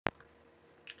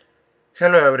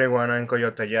Hello everyone, I'm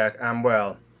Coyote Jack, and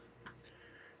well,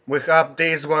 we have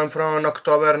this one from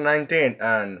October 19th,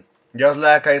 and just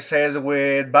like I said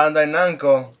with Bandai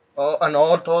Namco, and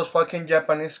all those fucking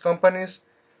Japanese companies,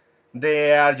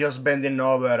 they are just bending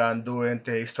over and doing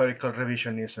the historical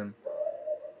revisionism.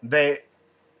 They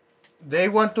they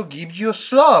want to give you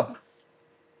slop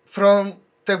from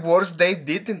the works they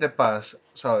did in the past.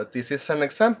 So this is an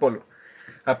example.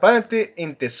 Apparently,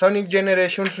 in the Sonic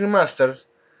Generations remaster,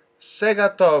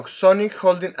 Sega thought Sonic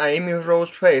holding Amy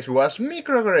Rose's face was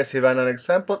microaggressive and an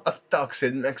example of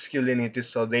toxic masculinity,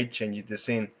 so they changed the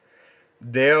scene.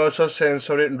 They also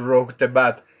censored Rogue the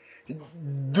Bat.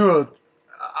 Dude,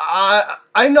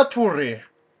 I'm not worried.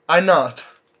 I'm not.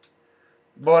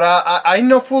 But I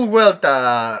know full well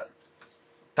that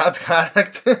that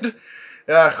character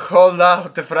hold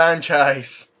out the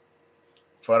franchise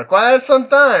for quite some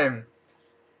time.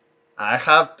 I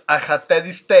had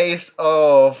Teddy's taste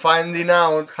of finding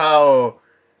out how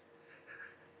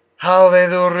they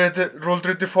do Rule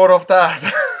 34 of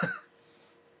that.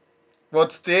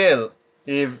 But still,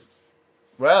 if,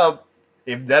 well,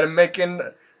 if they're making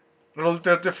Rule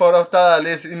 34 of that, at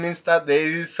least it means that they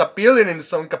is appealing in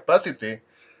some capacity.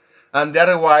 And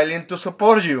they're willing to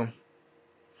support you.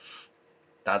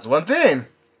 That's one thing.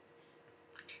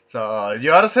 So,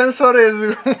 your sensor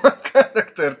is one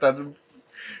character that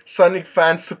Sonic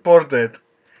fans supported.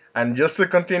 And just to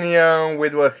continue on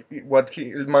with what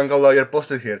Manga Lawyer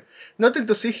posted here. Nothing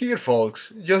to see here,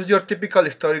 folks. Just your typical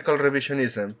historical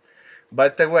revisionism. By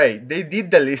the way, they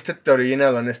did the listed the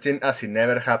original on Steam as it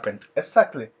never happened.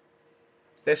 Exactly.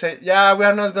 They say, yeah, we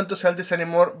are not going to sell this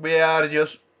anymore. We are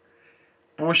just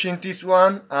pushing this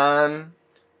one, and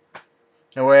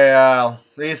well,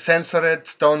 we censored it,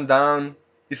 stoned down,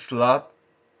 slap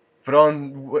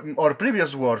from our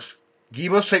previous wars.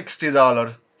 Give us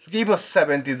 $60. Give us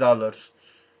 $70.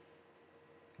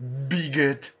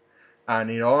 Bigot. And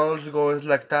it always goes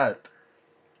like that.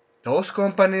 Those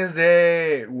companies,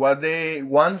 they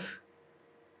once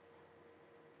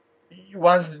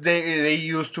they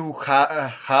used to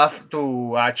have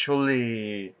to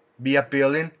actually be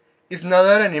appealing, it's not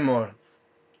there anymore.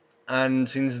 And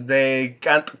since they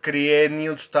can't create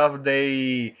new stuff,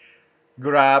 they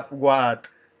grab what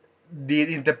did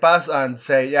in the past and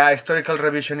say, yeah, historical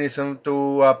revisionism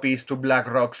to appease to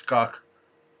BlackRock's cock,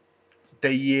 the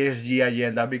ESG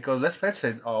agenda. Because let's face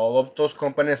it, all of those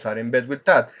companies are in bed with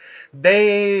that.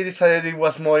 They decided it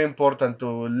was more important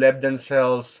to let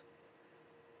themselves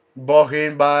bought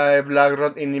in by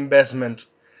BlackRock in investment.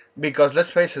 Because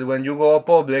let's face it, when you go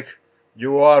public,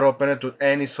 you are open to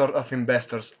any sort of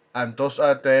investors, and those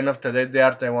at the end of the day, they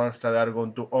are the ones that are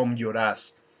going to own your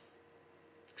ass.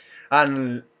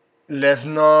 And let's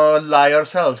not lie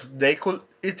ourselves.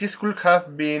 This could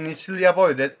have been easily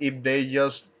avoided if they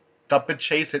just stopped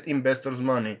chasing investors'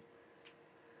 money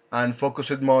and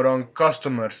focused more on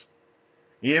customers.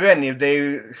 Even if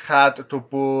they had to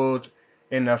put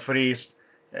in a freeze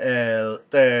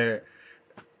the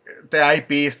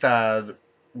IPs that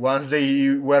once they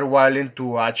were willing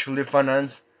to actually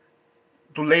finance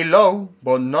to lay low,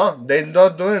 but no, they're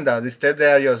not doing that. Instead, they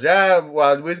are just, yeah,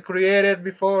 what we created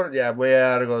before, yeah, we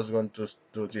are just going to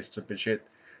do this stupid shit.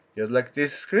 Just like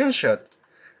this screenshot.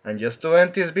 And just to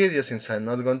end this video, since I'm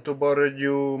not going to bother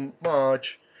you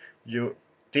much,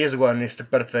 this one is the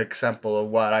perfect example of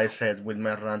what I said with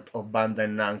my rant of Bandai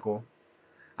Namco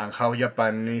and how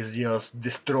Japan is just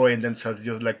destroying themselves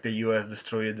just like the US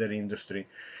destroyed their industry.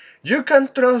 You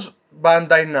can't trust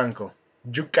Bandai Namco.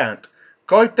 You can't.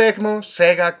 Koei Tecmo,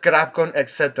 Sega, Capcom,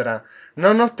 etc.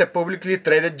 None of the publicly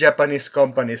traded Japanese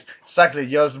companies. Exactly,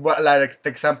 just like the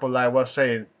example I was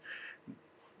saying.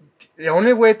 The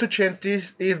only way to change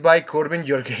this is by curbing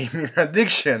your gaming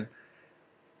addiction.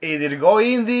 Either go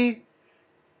indie,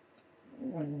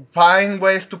 find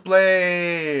ways to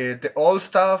play the old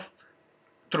stuff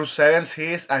through 7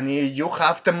 Cs, and if you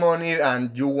have the money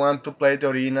and you want to play the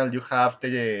original, you have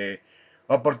the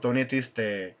opportunities,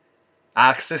 the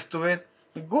access to it,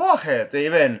 go ahead.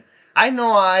 Even I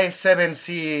know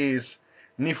I7C's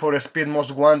Need for Speed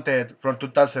Most Wanted from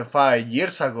 2005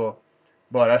 years ago,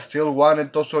 but I still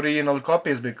wanted those original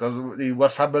copies because it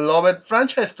was a beloved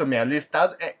franchise to me, at least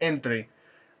that entry.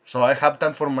 So I have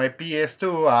them for my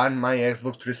PS2 and my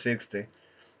Xbox 360.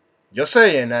 Just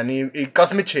saying, and it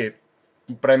cost me cheap.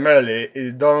 Primarily,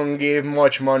 it don't give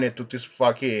much money to these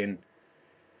fucking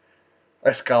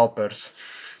scalpers.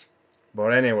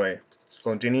 But anyway,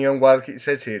 continue on what he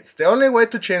says. It's the only way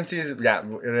to change this. Yeah,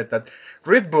 read that.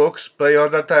 Read books, play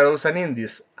other titles and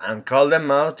indies, and call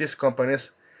them out. These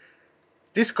companies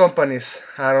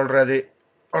are already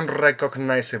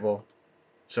unrecognizable.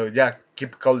 So yeah,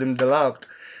 keep calling them out.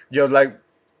 Just like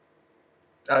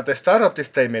at the start of the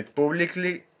statement,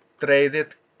 publicly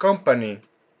traded company,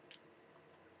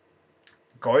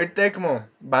 Koei Tecmo,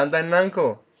 Bandai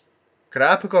Namco,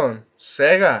 Capcom,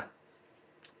 Sega,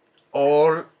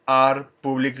 all are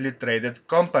publicly traded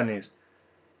companies.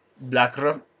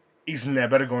 BlackRock is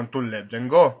never going to let them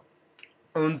go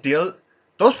until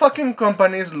those fucking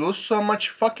companies lose so much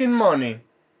fucking money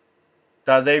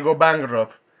that they go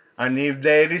bankrupt. And if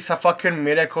there is a fucking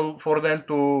miracle for them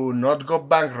to not go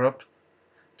bankrupt,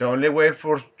 the only way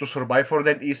for to survive for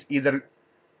them is either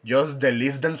just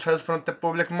delist themselves from the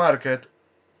public market,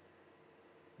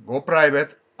 go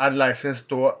private, and license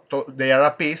to their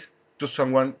IPs to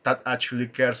someone that actually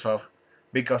cares of.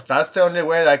 Because that's the only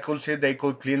way I could see they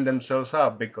could clean themselves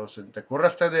up. Because in the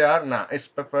current state they are, nah, it's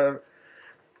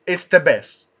the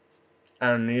best.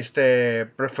 And it's the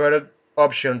preferred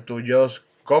option to just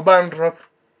go bankrupt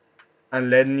and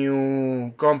let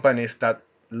new companies that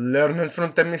learning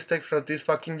from the mistakes from these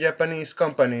fucking Japanese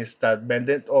companies that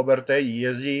bended over the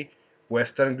ESG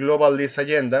Western globalist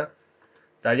agenda,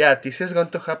 that yeah, this is going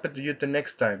to happen to you the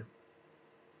next time.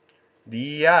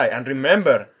 DEI, and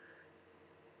remember,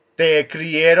 the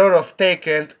creator of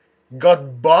Taken got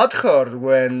butthurt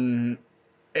when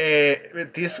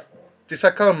this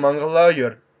account manga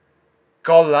lawyer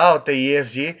called out the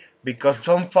ESG because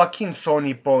some fucking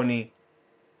Sony pony,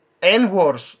 and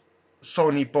worse,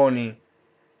 Sony pony,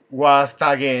 was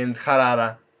tagging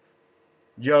Harada.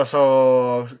 Just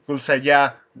so could say,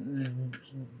 yeah,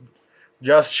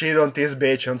 just shit on this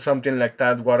bitch and something like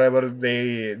that, whatever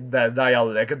the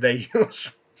dialect they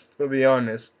use, to be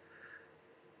honest.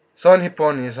 Sony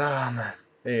ponies, ah man,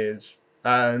 it's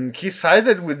and he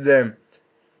sided with them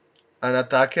and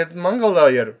attacked Manga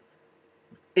Lawyer.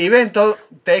 Even though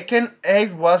Tekken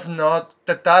 8 was not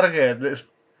the target,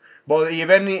 but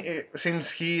even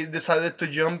since he decided to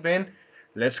jump in,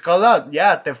 let's call out,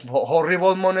 yeah, the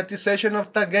horrible monetization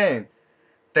of the game,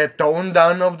 the tone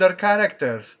down of their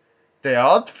characters, the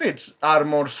outfits are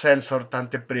more censored than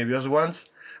the previous ones,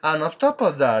 and on top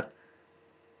of that,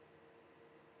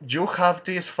 you have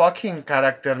this fucking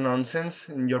character nonsense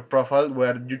in your profile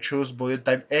where you choose body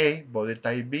type A, body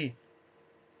type B.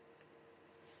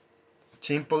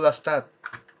 Simple as that.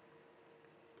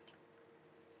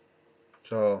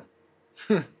 So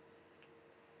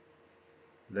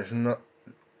let's not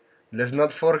let's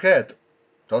not forget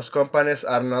those companies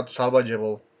are not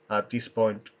salvageable at this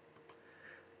point.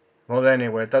 Well,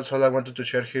 anyway, that's all I wanted to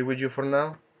share here with you for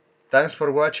now. Thanks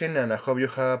for watching, and I hope you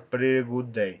have a pretty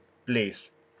good day.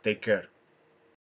 Please take care.